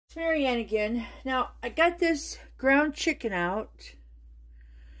It's Marianne again. Now, I got this ground chicken out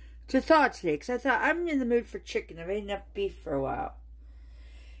to thaw today because I thought I'm in the mood for chicken. I've ate enough beef for a while.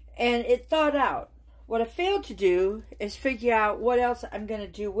 And it thawed out. What I failed to do is figure out what else I'm going to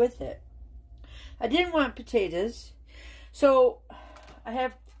do with it. I didn't want potatoes. So,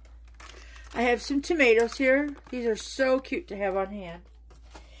 I have some tomatoes here. These are so cute to have on hand.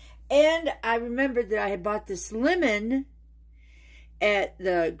 And I remembered that I had bought this lemon at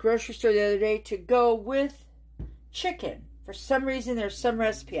the grocery store the other day to go with chicken. For some reason, there's some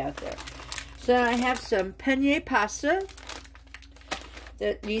recipe out there. So I have some penne pasta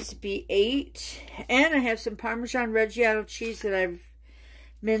that needs to be ate. And I have some Parmesan Reggiano cheese that I've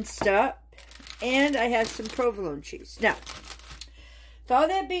minced up. And I have some provolone cheese. Now, with all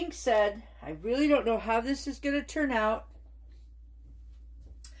that being said, I really don't know how this is going to turn out.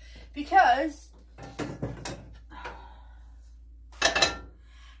 Because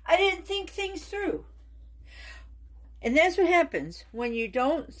I didn't think things through. And that's what happens when you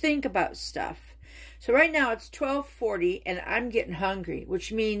don't think about stuff. So right now it's 12:40 and I'm getting hungry,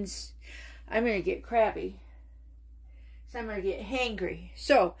 which means I'm going to get crabby. So I'm going to get hangry.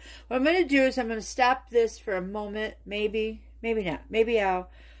 So what I'm going to do is I'm going to stop this for a moment. Maybe not. Maybe I'll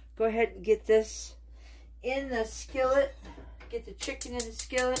go ahead and get this in the skillet. Get the chicken in the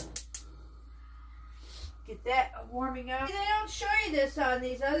skillet. Get that warming up. They don't show you this on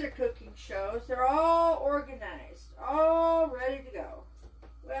these other cooking shows. They're all organized. All ready to go.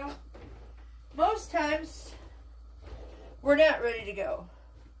 Well, most times, we're not ready to go.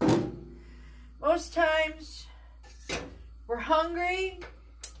 Most times, we're hungry.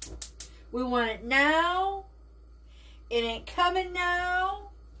 We want it now. It ain't coming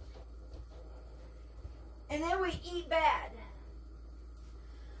now. And then we eat bad.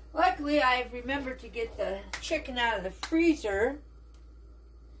 Luckily, I've remembered to get the chicken out of the freezer.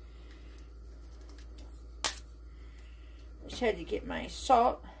 I just had to get my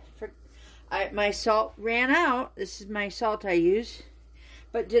salt. My salt ran out. This is my salt I use.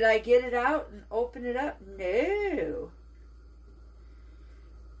 But did I get it out and open it up? No.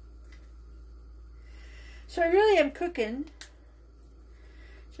 So I really am cooking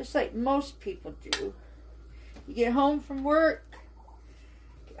just like most people do. You get home from work,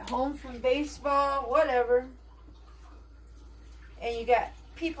 get home from baseball, whatever, and you got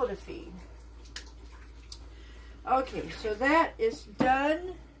people to feed. Okay, so that is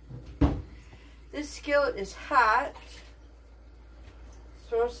done. This skillet is hot.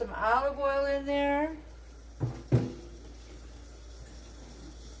 Throw some olive oil in there.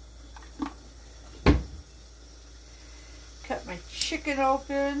 Cut my chicken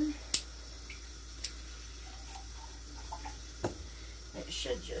open. It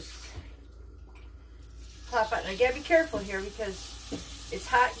should just pop out. And I gotta be careful here because it's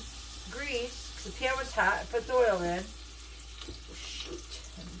hot grease. The pan was hot. I put the oil in. Oh, shoot.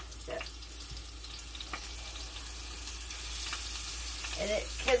 And it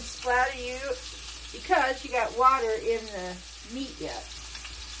can splatter you because you got water in the meat yet.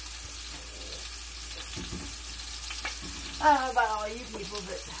 I don't know about all you people,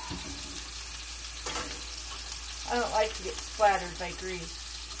 but I don't like to get splattered by grease.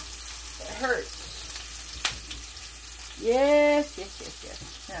 It hurts. Yes.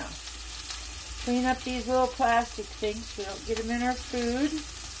 Now, clean up these little plastic things so we don't get them in our food.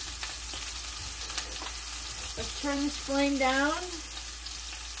 Let's turn this flame down.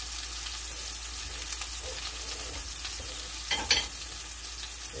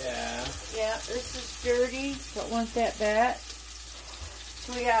 Yeah, this is dirty. Don't want that back.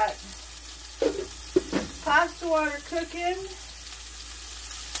 So we got pasta water cooking.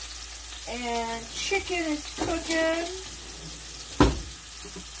 And chicken is cooking.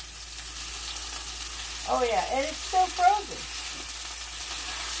 Oh yeah, and it's still frozen.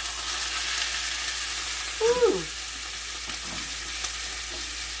 Woo!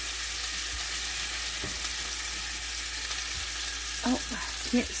 Oh,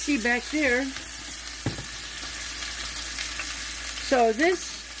 can't see back there. So this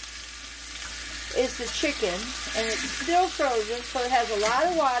is the chicken, and it's still frozen, so it has a lot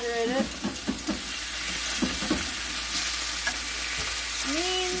of water in it.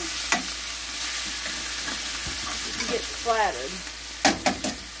 Means you can get splattered.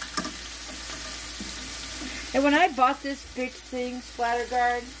 And when I bought this big thing, Splatter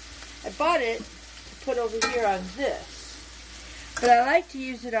Guard, I bought it to put over here on this. But I like to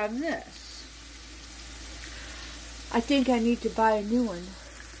use it on this. I think I need to buy a new one.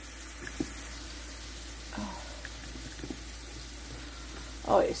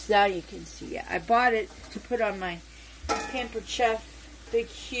 Oh, yes, now you can see it. I bought it to put on my Pampered Chef big,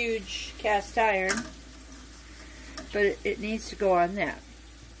 huge cast iron. But it needs to go on that.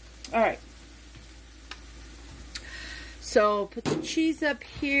 Alright. So, put the cheese up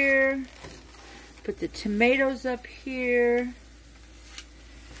here. Put the tomatoes up here.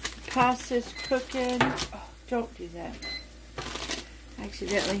 Pasta's cooking. Oh, don't do that. I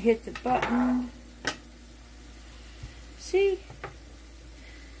accidentally hit the button. See?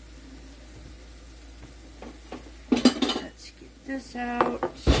 Let's get this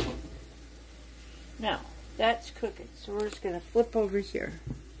out. Now, that's cooking. So we're just going to flip over here.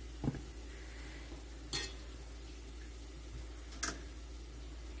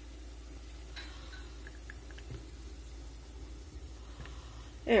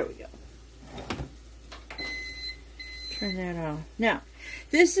 There we go. Turn that on. Now,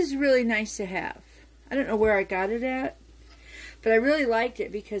 this is really nice to have. I don't know where I got it at, but I really liked it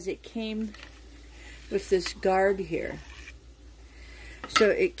because it came with this guard here. So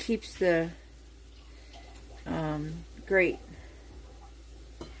it keeps the grate.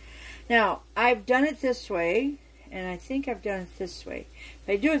 Now, I've done it this way, and I think I've done it this way. If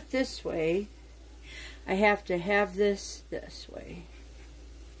I do it this way, I have to have this way.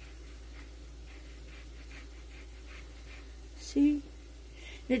 See?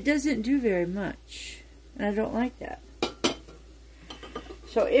 It doesn't do very much, and I don't like that.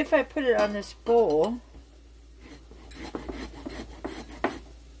 So if I put it on this bowl,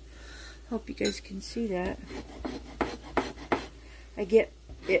 hope you guys can see that, I get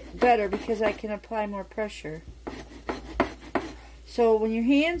it better because I can apply more pressure. So when your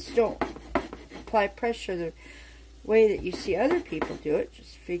hands don't apply pressure the way that you see other people do it,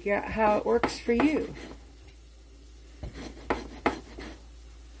 just figure out how it works for you.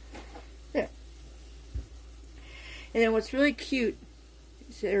 There. And then what's really cute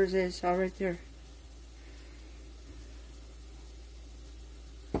is there's this all right there.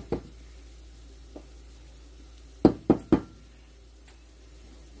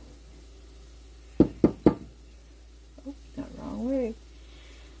 Oh, not wrong way.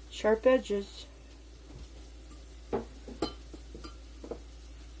 Sharp edges.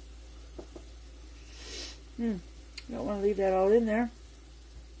 Don't want to leave that all in there.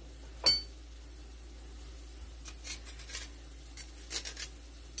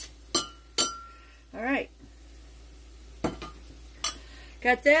 All right.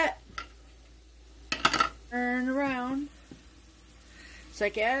 Got that. Turn around. It's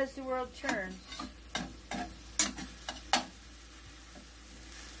like as the world turns.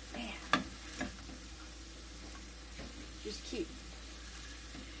 Man. Just keep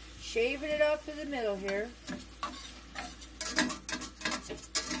shaving it off to the middle here.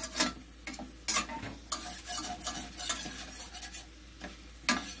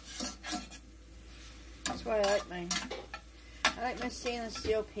 That's why I like my stainless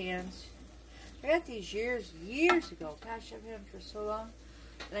steel pans. I got these years ago. Gosh, I've had them for so long.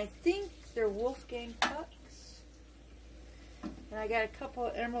 And I think they're Wolfgang Pucks. And I got a couple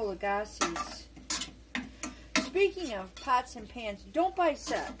of Emerald Lagasse's. Speaking of pots and pans, don't buy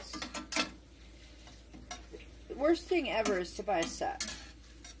sets. The worst thing ever is to buy a set.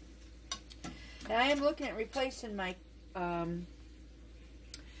 And I am looking at replacing my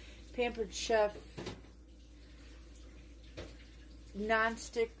Pampered Chef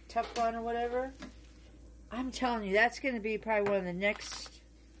non-stick Teflon or whatever. I'm telling you, that's going to be probably one of the next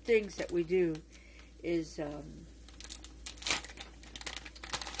things that we do is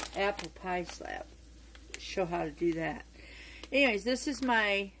apple pie slab. Show how to do that. Anyways, this is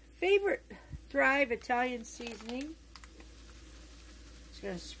my favorite Thrive Italian seasoning. Just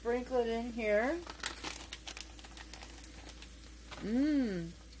going to sprinkle it in here.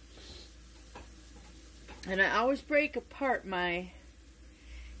 And I always break apart my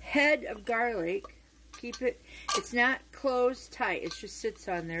head of garlic. Keep it, it's not closed tight. It just sits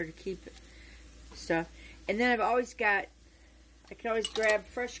on there to keep it stuff. And then I've always got, I can always grab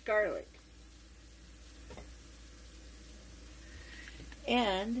fresh garlic.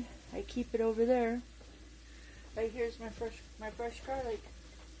 And I keep it over there. Right here's my fresh garlic.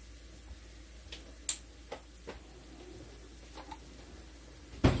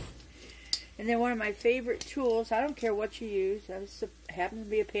 And then one of my favorite tools, I don't care what you use, I happen to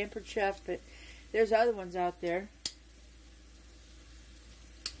be a Pampered Chef, but there's other ones out there.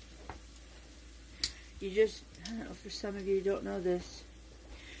 You just, I don't know, for some of you who don't know this,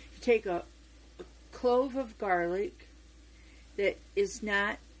 you take a clove of garlic that is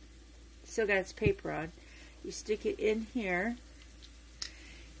not, still got its paper on, you stick it in here,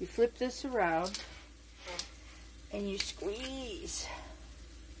 you flip this around, and you squeeze.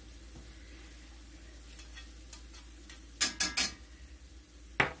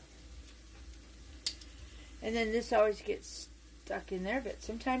 And then this always gets stuck in there, but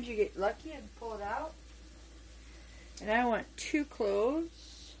sometimes you get lucky and pull it out. And I want 2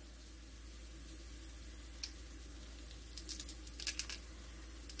 cloves.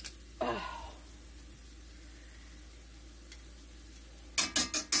 Oh.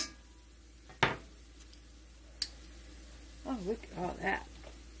 Oh, look at all that.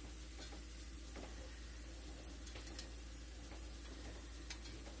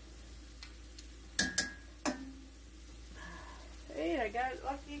 Hey, I got it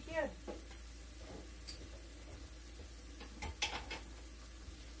lucky again.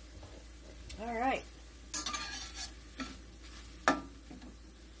 All right.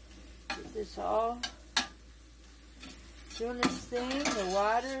 Get this all doing its thing. The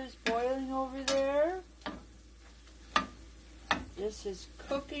water is boiling over there. This is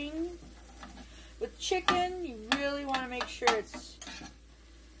cooking. With chicken, you really want to make sure it's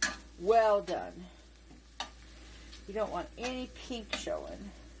well done. You don't want any pink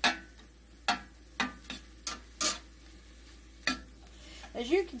showing. As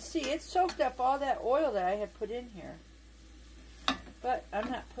you can see, it soaked up all that oil that I had put in here. But I'm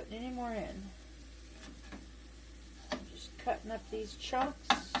not putting any more in. I'm just cutting up these chunks.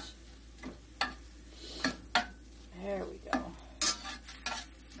 There we go.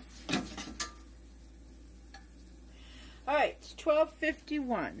 Alright, it's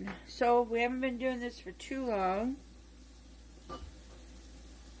 12:51. So we haven't been doing this for too long.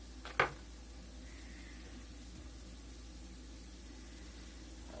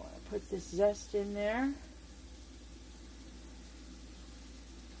 Put this zest in there.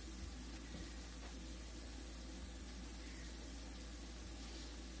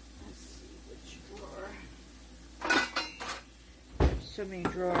 Let's see which drawer. So many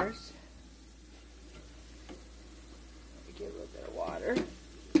drawers. Get a little bit of water.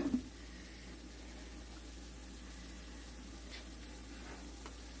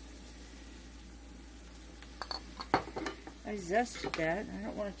 I zested that. I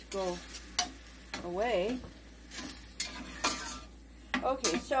don't want it to go away.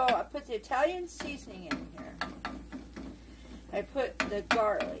 Okay, so I put the Italian seasoning in here. I put the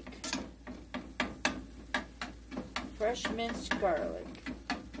garlic. Fresh minced garlic.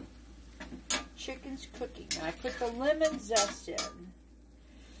 Chicken's cooking. I put the lemon zest in.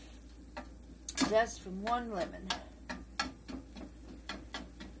 Zest from 1 lemon.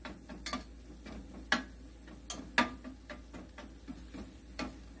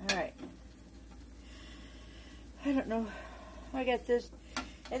 Alright. I don't know. I got this.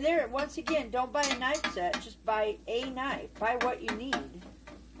 And there, once again, don't buy a knife set. Just buy a knife. Buy what you need.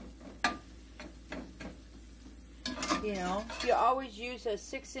 You know, if you always use a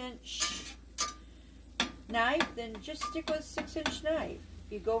 6-inch knife, then just stick with a 6-inch knife.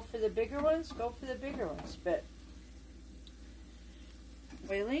 If you go for the bigger ones, go for the bigger ones. But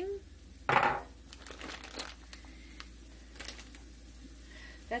boiling.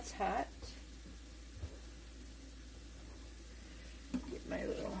 That's hot. Get my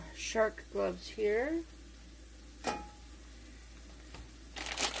little shark gloves here.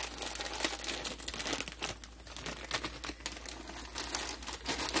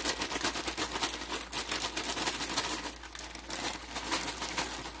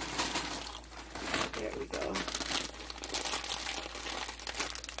 There we go.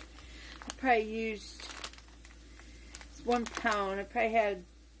 I probably used 1 pound. I probably had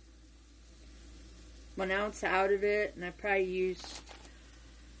 1 ounce out of it, and I probably used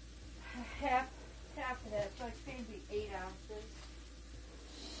half of that, so it's going to be 8 ounces.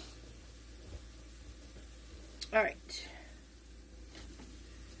 All right,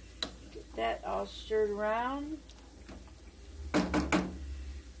 get that all stirred around.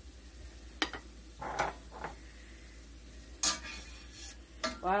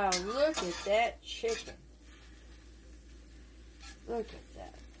 Wow, look at that chicken. Look at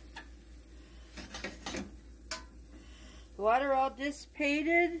that. The water all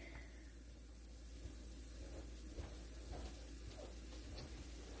dissipated.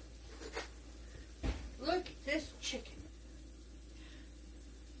 Look at this chicken.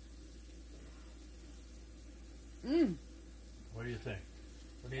 Mmm. What do you think?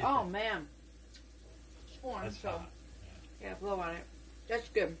 What do you Oh, think? man. It's warm, That's so. hot. Yeah, blow on it. That's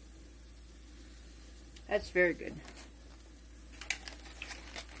good. That's very good.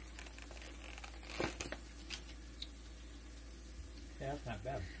 Yeah, that's not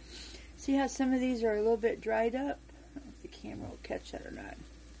bad. See how some of these are a little bit dried up? I don't know if the camera will catch that or not.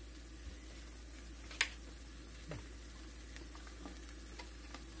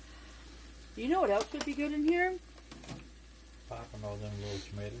 You know what else would be good in here? Popping all them little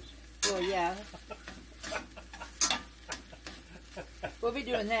tomatoes. Well, yeah. We'll be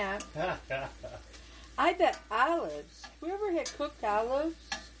doing that. I bet olives. Whoever had cooked olives.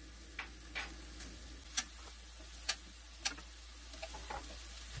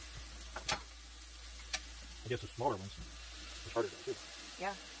 I guess the smaller ones. It's harder to do.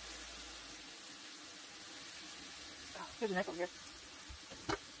 Yeah. Oh, here's a nice one here.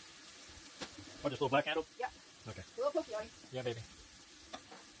 Oh, just a little black handle? Yeah. Okay. A little pokey on. Yeah, baby.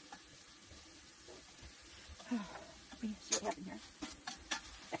 Let me see what happened here.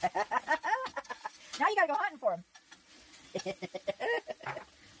 Now you gotta go hunting for him.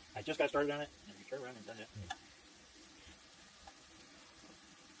 I just got started on it, and you turn around and done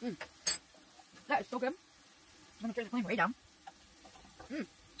it. That is so good. I'm gonna turn the flame way down.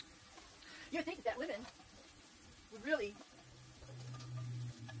 You'd think that lemon would really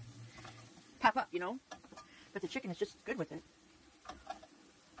pop up, you know? But the chicken is just good with it.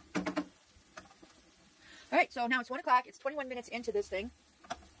 Alright, so now it's 1 o'clock. It's 21 minutes into this thing.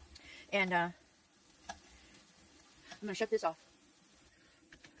 And I'm going to shut this off.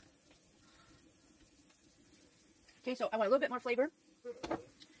 Okay, so I want a little bit more flavor.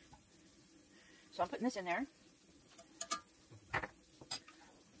 So I'm putting this in there.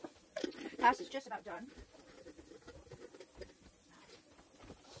 Pasta's just about done.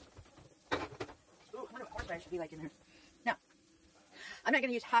 Ooh, I wonder what horseradish should be like in there. Now, I'm not going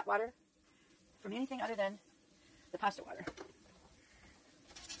to use hot water from anything other than the pasta water.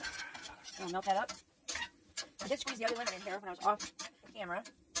 I'm gonna melt that up. I did squeeze the other lemon in here when I was off camera.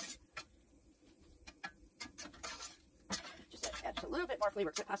 Just to add a little bit more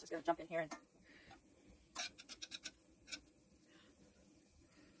flavor, because the pasta's gonna jump in here.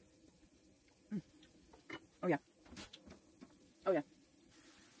 And oh yeah, oh yeah,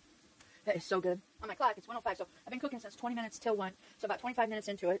 that is so good. On my clock, it's 1:05, so I've been cooking since 20 minutes till 1, so about 25 minutes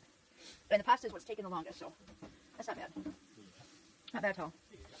into it. And the pasta is what's taking the longest, so that's not bad. Not bad at all.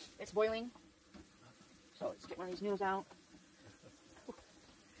 It's boiling. So let's get one of these noodles out. Ooh.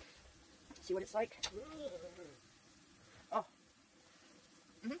 See what it's like. Oh.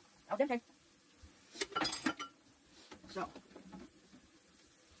 Al dente. So.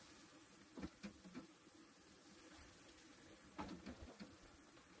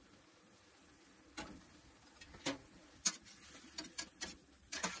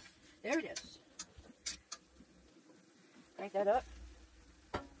 There it is. Crank that up.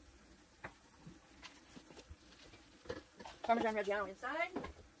 Parmesan Reggiano inside.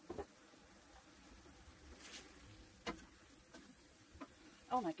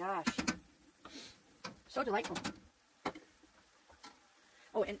 Oh my gosh. So delightful.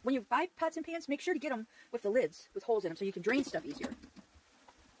 Oh, and when you buy pots and pans, make sure to get them with the lids, with holes in them, so you can drain stuff easier.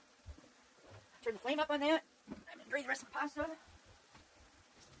 Turn the flame up on that. I'm going to drain the rest of the pasta.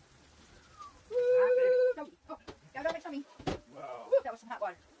 Oh, got it on my tummy. Wow. Woo, that was some hot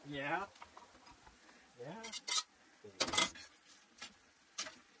water. Yeah. Yeah.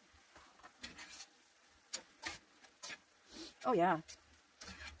 Oh yeah.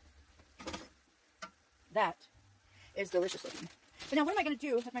 That is delicious looking. But now what am I going to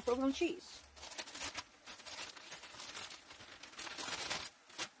do with my provolone cheese?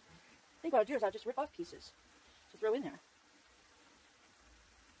 I think what I'll do is I'll just rip off pieces to throw in there.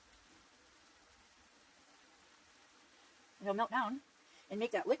 And it'll melt down and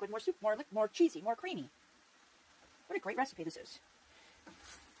make that liquid more soup, more cheesy, more creamy. What a great recipe this is.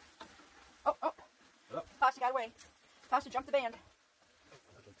 Oh. Pasta got away. Pasta jumped the band.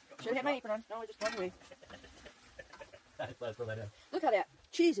 Should have had my apron on. No, it just went away. Look how that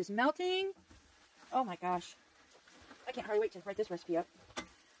cheese is melting. Oh my gosh. I can't hardly wait to write this recipe up.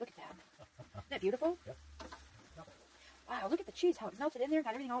 Look at that. Isn't that beautiful? Yep. Wow, look at the cheese, how it melted in there,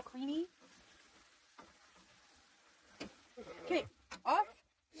 got everything all creamy. Okay, off.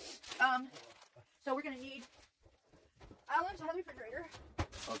 So we're going to need olives out of the refrigerator.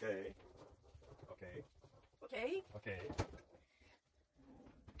 Okay.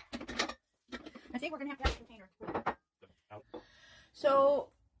 I think we're going to have a container to put it in. Out. So,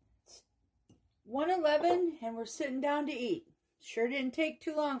 1:11 and we're sitting down to eat. Sure didn't take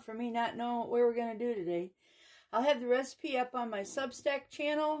too long for me not knowing what we were going to do today. I'll have the recipe up on my Substack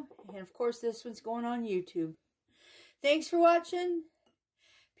channel, and of course this one's going on YouTube. Thanks for watching.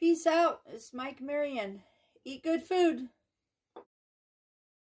 Peace out. It's Mike Marion. Eat good food.